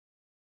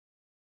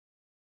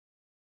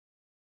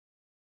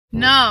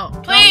No.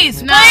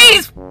 Please, no.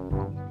 Please!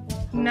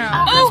 No.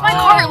 Oh, my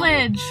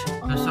cartilage!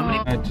 There's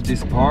somebody to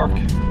this park.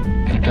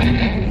 And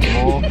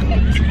then walk,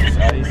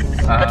 exercise,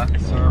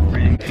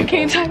 surfing.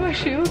 Can you tie my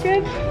shoe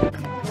again?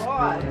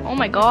 Oh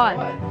my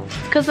god. It's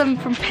because I'm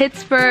from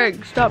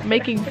Pittsburgh. Stop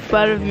making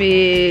fun of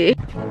me.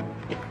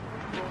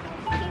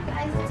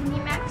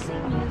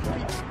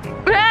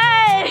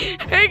 Hey!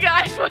 Hey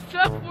guys, what's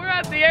up? We're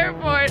at the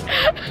airport.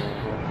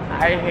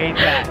 I hate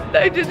that.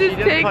 I just She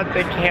just put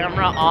the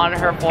camera on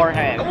her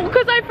forehead.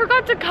 Because I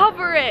forgot to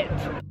cover it.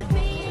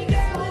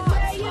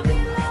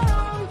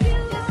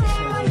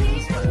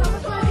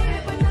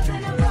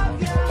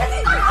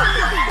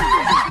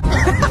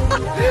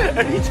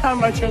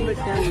 Anytime I turn the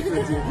camera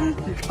towards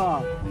you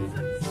cough.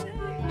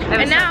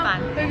 And now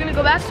we're gonna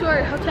go back to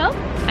our hotel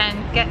And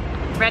get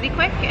ready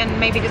quick and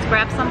maybe just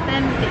grab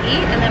something to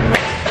eat and then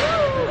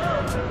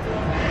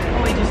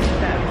Oh, he just hit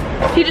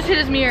that. He just hit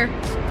his mirror.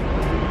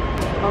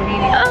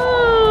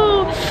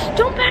 Oh,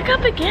 don't back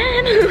up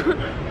again.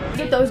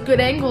 Get those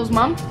good angles,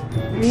 Mom.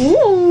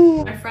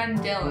 Ooh. My friend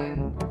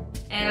Dylan,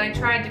 and I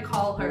tried to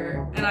call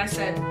her, and I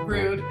said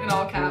rude in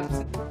all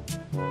caps.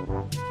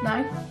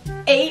 9,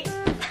 8.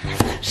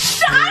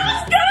 Shut! I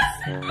was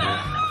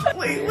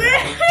gonna say. Wait.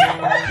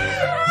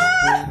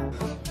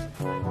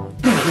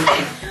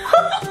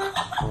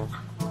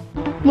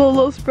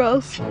 Lolo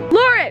Sprouse.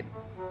 Lauren,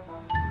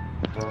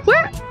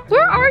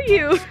 where are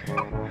you?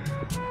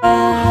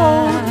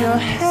 Hold your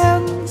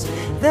hands,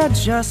 they're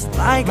just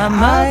like my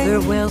mother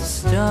will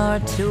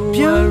start to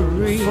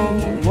worry.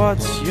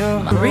 What's your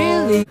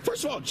really?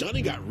 First of all,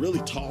 Johnny got really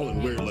tall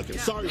and weird looking.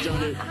 Sorry,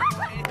 Johnny.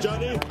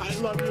 Johnny, I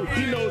love you.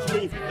 He knows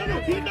me. No,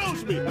 he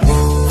knows me.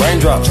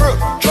 Raindrop,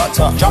 drop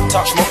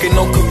top, smoking,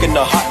 no cooking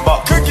the hot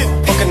pot. Cooking,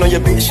 fucking on your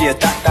bitch, yeah,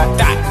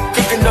 that.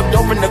 Cooking up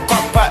dope in the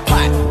crock pot.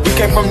 We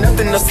came from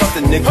nothing to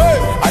something, nigga. Hey.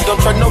 I don't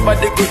try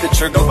nobody, with the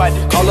trigger. Nobody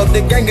call up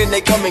the gang and they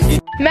come and get.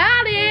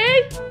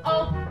 Maddie!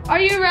 Oh, Are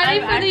you ready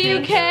for the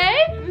UK?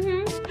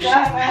 Mm-hmm.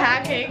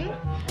 Packing.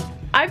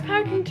 I'm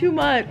packing too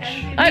much.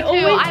 I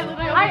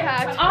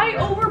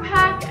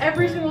overpack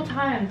every single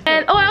time.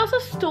 And oh, I also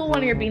stole one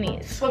of your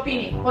beanies. What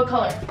beanie? What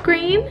color?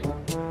 Green.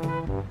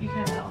 You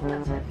can't tell.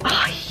 That's it.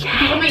 Oh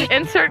yeah.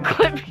 Insert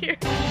clip here.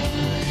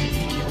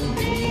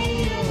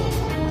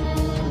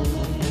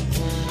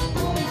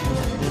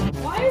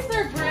 Why is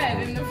there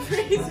bread in the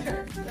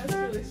freezer? That's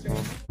really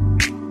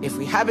strange. If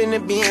we hop in the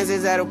beans,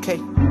 is that okay?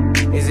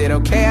 Is it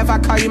okay if I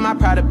call you my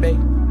pride, babe?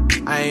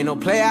 I ain't no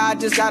player, I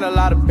just got a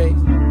lot of babe.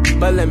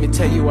 But let me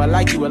tell you, I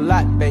like you a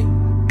lot, babe.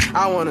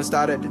 I wanna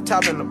start at the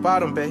top and the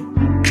bottom, babe.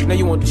 Now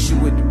you want the shoe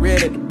with the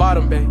red at the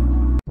bottom, babe.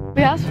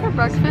 We asked for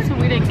breakfast and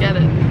we didn't get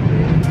it.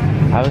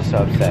 I was so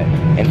upset.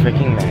 And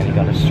freaking Manny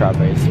got a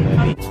strawberry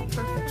smoothie.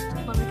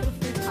 Perfect. Let me get a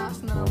free pass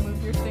and then I'll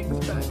move your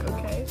things back,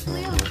 okay?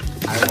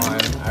 I won.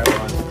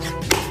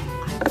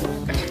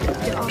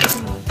 Get off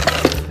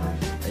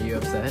me. Are you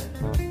upset?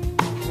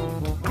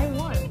 I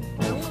won.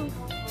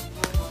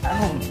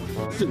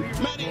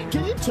 Maddie,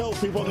 can you tell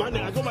people my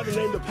name? I go by the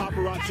name of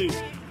paparazzi.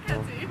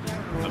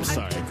 I'm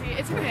sorry.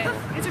 It's okay.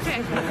 It's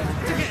okay.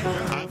 It's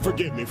okay.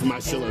 Forgive me for my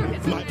silly,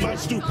 my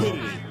stupidity.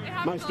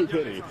 My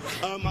stupidity.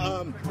 I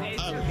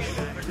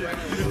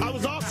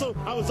was also.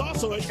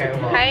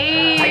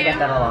 Hi. I get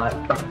that a lot.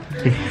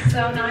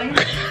 So nice.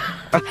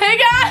 Hey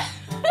guys!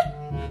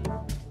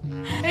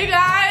 Hey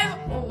guys!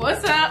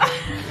 What's up?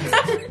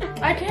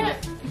 I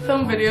can't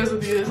film videos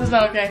with you. This is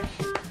not okay.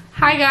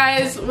 Hi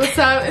guys, what's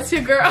up? It's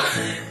your girl.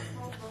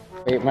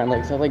 Wait, my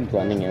legs are like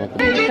blending in with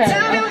the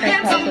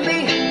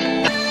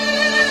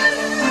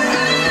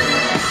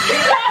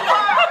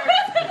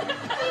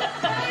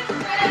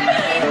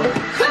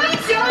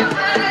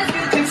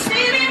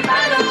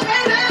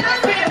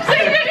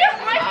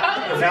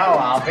No,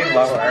 I'll be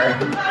lower.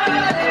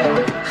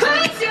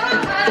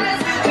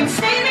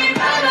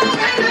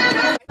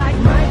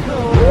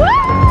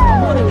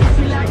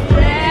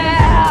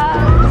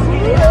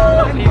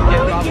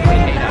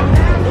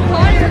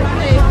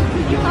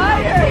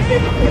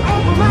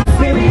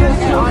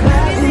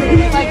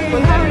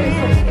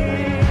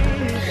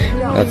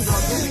 That's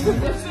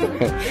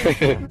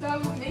So I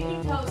was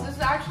making toast. This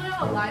is actually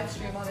on a live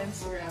stream on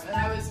Instagram, and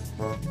I was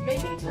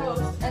making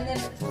toast, and then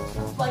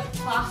like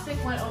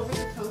plastic went over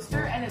the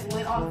toaster, and it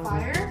lit on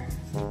fire.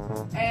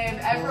 And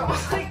everyone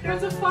was like,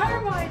 "There's a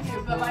fire behind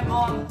you," but my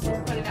mom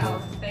put it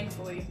out,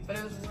 thankfully. But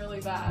it was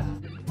really bad.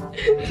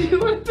 Do you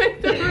want to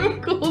make the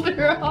room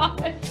colder or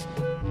hot?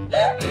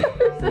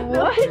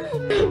 What?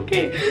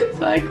 Okay,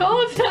 so I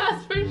called to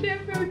ask for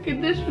shampoo and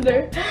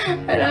conditioner,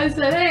 and I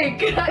said, "Hey,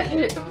 can I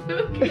get shampoo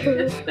and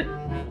conditioner?"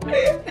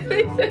 And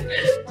they said,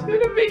 "Do you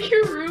want to make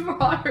your room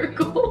hot or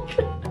cold?"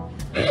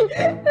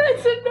 And I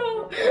said,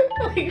 "No,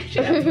 like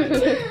shampoo and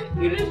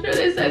conditioner."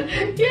 They said,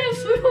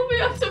 "Yes, we'll be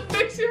able to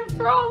fix your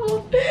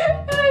problem."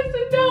 And I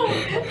said, "No,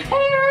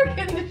 hair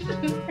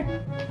conditioner."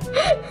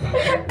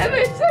 And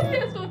they said,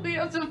 "Yes, we'll be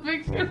able to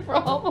fix your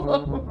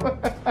problem."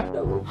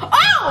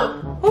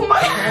 Oh! Oh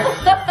my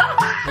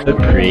God! the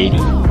pretty. I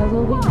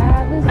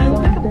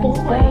look like a boy.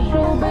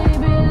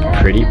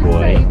 Pretty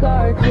boy.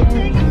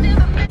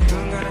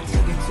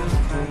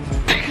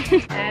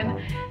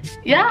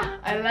 yeah,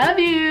 I love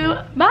you.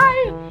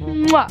 Bye.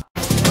 Mwah.